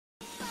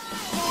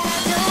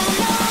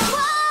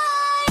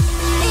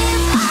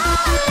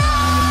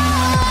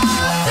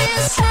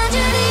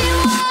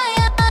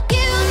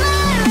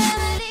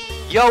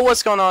Yo,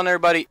 what's going on,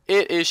 everybody?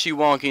 It is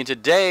Sheiva, and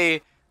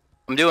today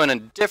I'm doing a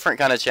different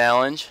kind of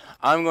challenge.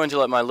 I'm going to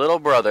let my little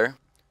brother,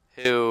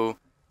 who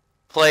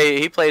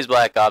plays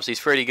Black Ops.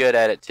 He's pretty good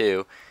at it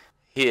too.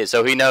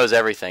 So he knows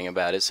everything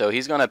about it. So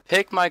he's gonna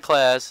pick my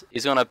class.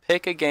 He's gonna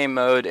pick a game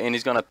mode, and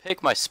he's gonna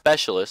pick my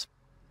specialist.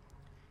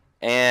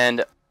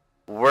 And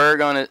we're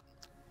gonna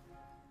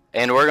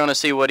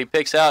see what he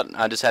picks out.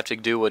 I just have to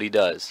do what he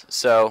does.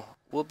 So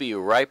we'll be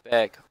right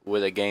back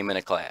with a game and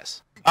a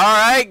class.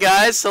 Alright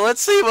guys, so let's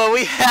see what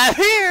we have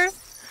here.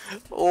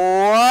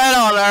 What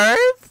on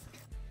earth?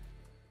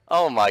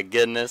 Oh my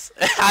goodness.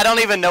 I don't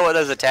even know what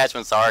those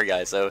attachments are,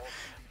 guys. So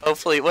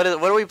hopefully, what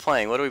are we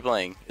playing? What are we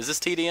playing? Is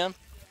this TDM?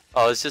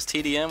 Oh, it's just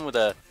TDM with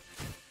a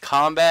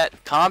combat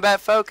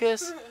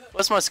focus?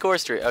 What's my score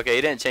streak? Okay,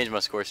 he didn't change my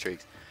score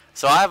streaks.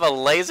 So I have a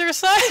laser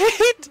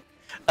sight,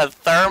 a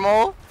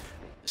thermal.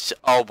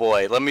 Oh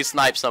boy, let me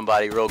snipe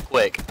somebody real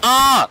quick.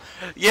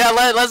 Yeah,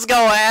 let's go.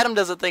 Adam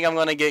doesn't think I'm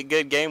gonna get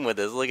good game with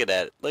this. Look at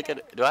that. Look at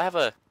it. Do I have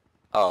a?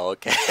 Oh,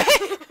 okay.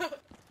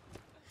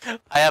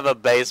 I have a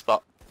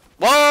baseball.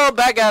 Whoa,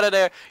 back out of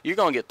there. You're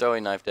gonna get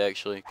throwing knifed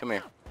actually. Come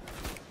here.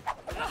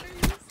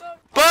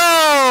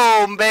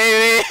 Boom,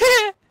 baby.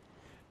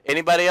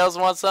 Anybody else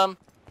want some?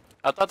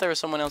 I thought there was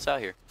someone else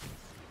out here.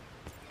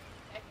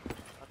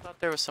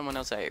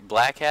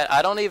 Black Hat?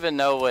 I don't even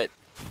know what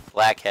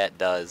Black Hat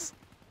does.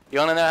 You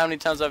wanna know how many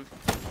times I've...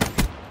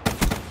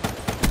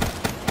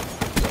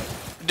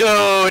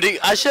 Dude,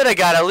 I should have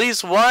got at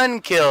least one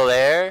kill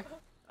there.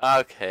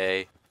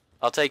 Okay.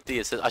 I'll take the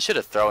assist. I should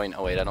have throwing...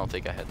 Oh wait, I don't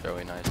think I had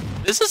throwing knives.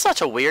 This is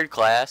such a weird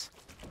class.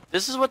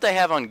 This is what they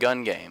have on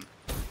Gun Game.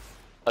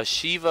 A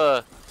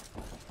Sheiva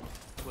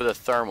with a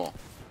thermal.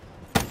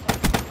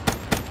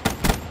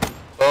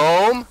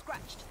 Boom.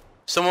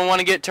 Someone want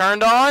to get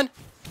turned on?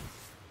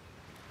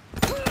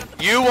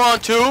 You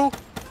want to?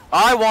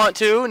 I want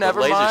to.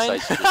 Never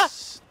mind.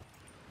 What's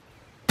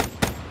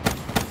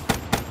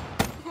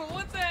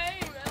the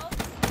aim, Alex?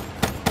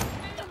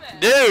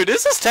 Dude,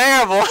 this is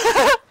terrible.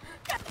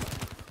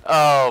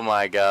 Oh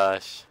my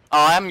gosh.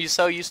 Oh, I'm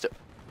so used to.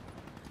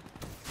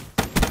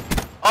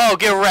 Oh,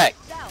 get wrecked.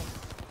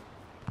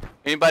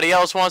 Anybody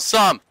else want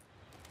some?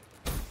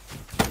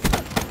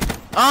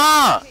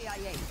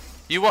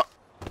 You want?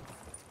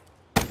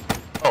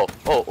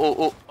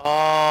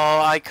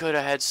 Oh, I could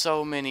have had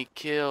so many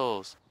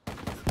kills.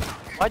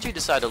 Why'd you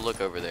decide to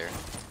look over there?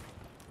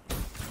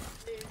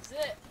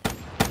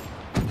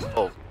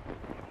 Oh.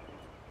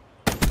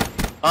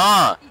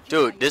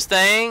 Dude, this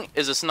thing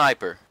is a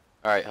sniper.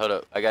 Alright, hold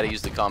up. I gotta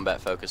use the combat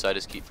focus. I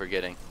just keep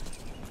forgetting.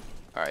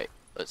 Alright,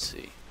 let's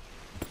see.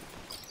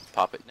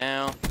 Pop it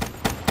now.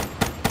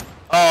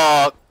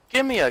 Oh,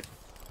 cut me a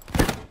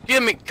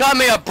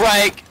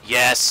break.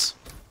 Yes.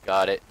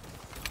 Got it.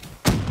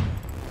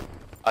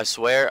 I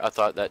swear, I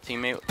thought that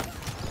teammate...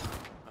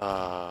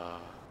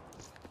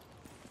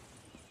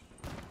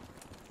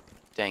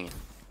 Dang it.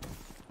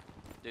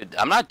 Dude,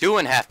 I'm not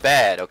doing half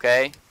bad,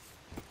 okay?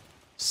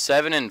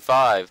 7 and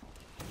 5.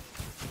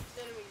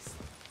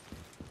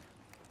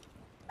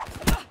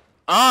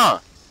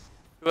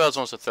 Who else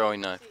wants a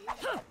throwing knife?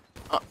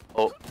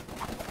 Oh.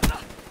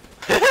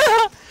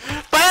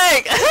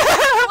 Bang!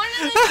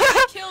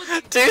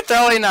 2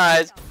 throwing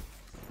knives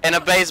and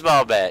a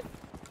baseball bat.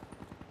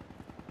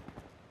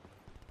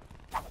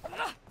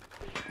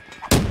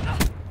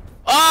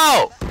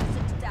 Oh!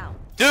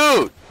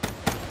 Dude!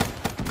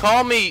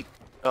 Call me...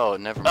 Oh,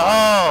 never mind.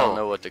 I don't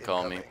know what to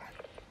call me.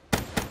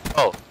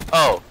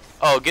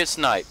 Oh, get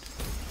sniped.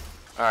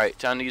 Alright,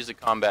 time to use the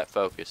combat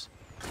focus.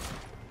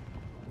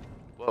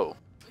 Whoa,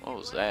 what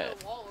was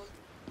that?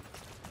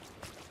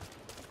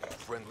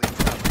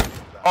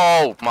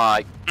 Oh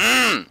my...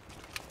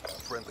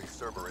 Friendly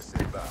Cerberus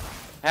inbound.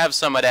 Have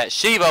some of that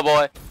Sheiva,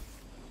 boy!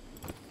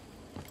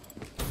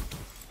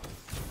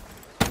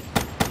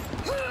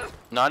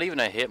 Not even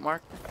a hit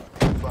mark?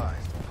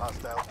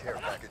 Hostile care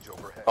package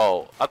overhead.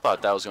 Oh, I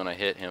thought that was gonna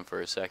hit him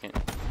for a second.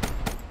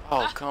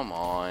 Oh, come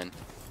on.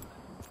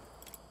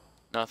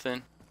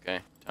 Nothing?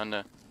 Okay, time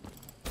to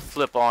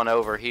flip on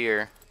over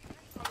here.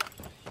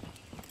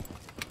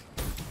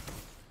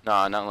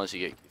 Nah, not unless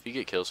you get... If you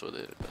get kills with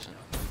it, it doesn't.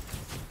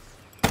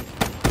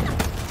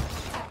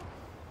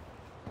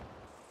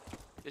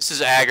 This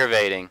is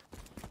aggravating.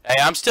 Hey,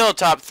 I'm still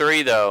top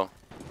 3 though.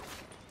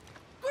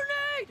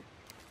 Grenade!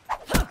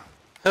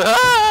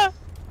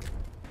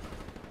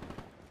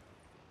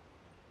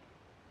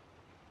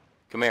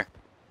 Come here.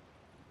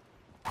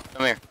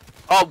 Come here.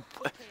 Oh,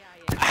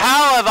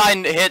 how have I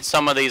hit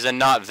some of these and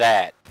not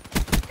that?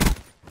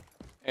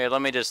 Here,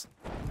 let me just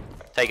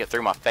take it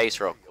through my face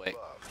real quick.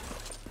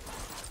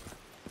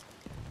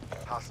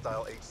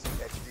 Hostile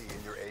HCXD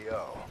in your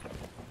AO.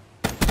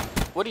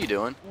 What are you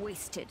doing?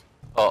 Wasted.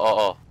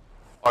 Oh.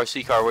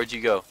 RC car, where'd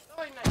you go?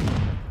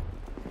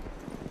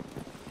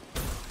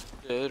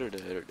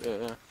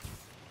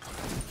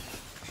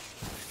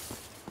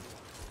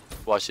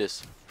 Watch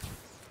this.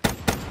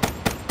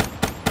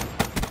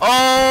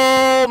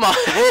 Oh my!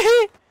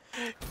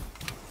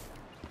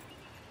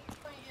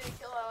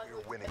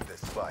 You're winning this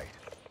fight.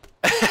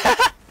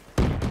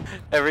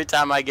 Every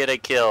time I get a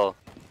kill,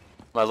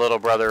 my little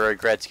brother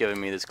regrets giving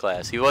me this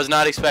class. He was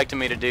not expecting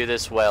me to do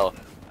this well.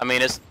 I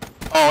mean, it's...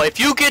 Oh, if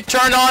you get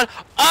turned on...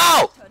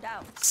 Oh!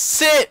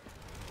 Sit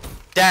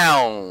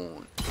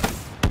down.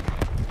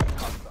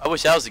 I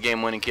wish that was the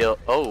game-winning kill.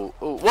 Oh,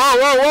 oh, whoa,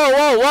 whoa, whoa,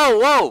 whoa, whoa,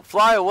 whoa!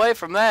 Fly away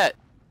from that.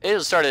 It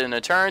just started in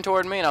a turn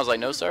toward me, and I was like,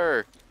 no,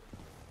 sir.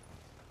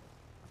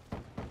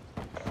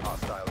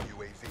 Hostile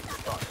UAV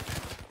spotted.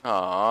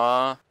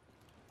 Aww.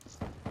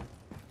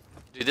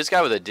 Dude, this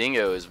guy with a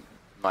dingo is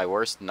my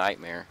worst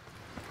nightmare.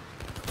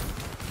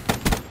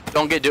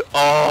 Don't get do.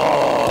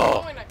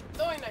 Oh! Throwing knife.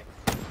 Throwing knife.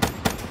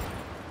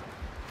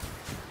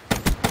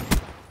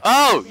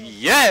 Oh,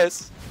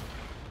 yes!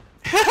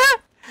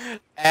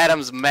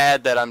 Adam's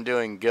mad that I'm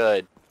doing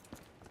good.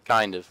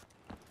 Kind of.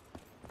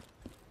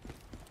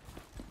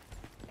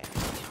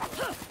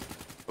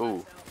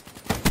 Ooh.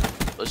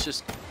 Let's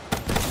just...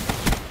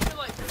 Feel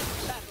like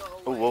that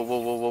go Ooh, away. whoa, whoa,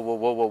 whoa, whoa, whoa,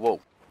 whoa, whoa, whoa.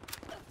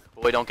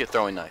 Boy, don't get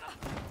throwing knife.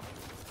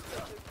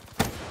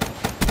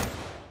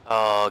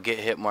 Oh, get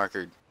hit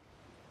markered.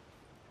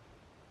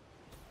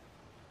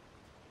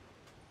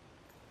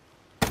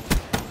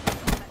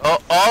 Oh,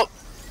 oh!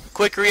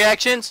 Quick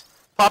reactions.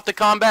 Pop the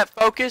combat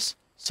focus.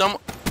 Some...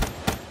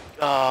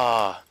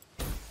 Ah.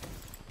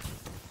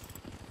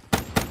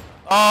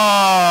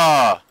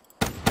 Ah.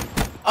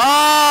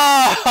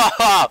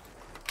 Ah.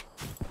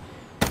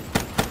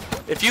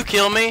 If you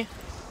kill me,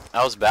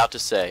 I was about to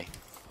say,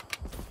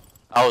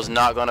 I was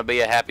not gonna be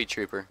a happy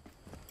trooper.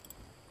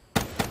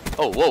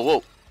 Oh, whoa,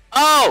 whoa.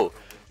 Oh!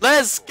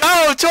 Let's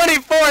go!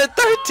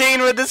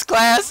 24-13 with this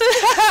class.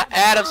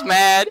 Adam's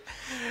mad.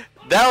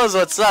 That was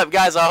what's up,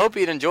 guys. I hope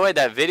you enjoyed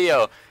that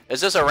video.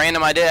 It's just a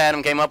random idea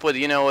Adam came up with.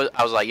 You know,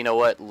 I was like, you know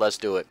what? Let's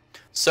do it.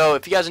 So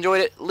if you guys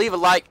enjoyed it, leave a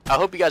like. I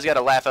hope you guys got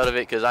a laugh out of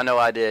it because I know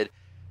I did.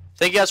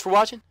 Thank you guys for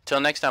watching. Till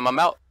next time, I'm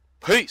out.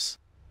 Peace.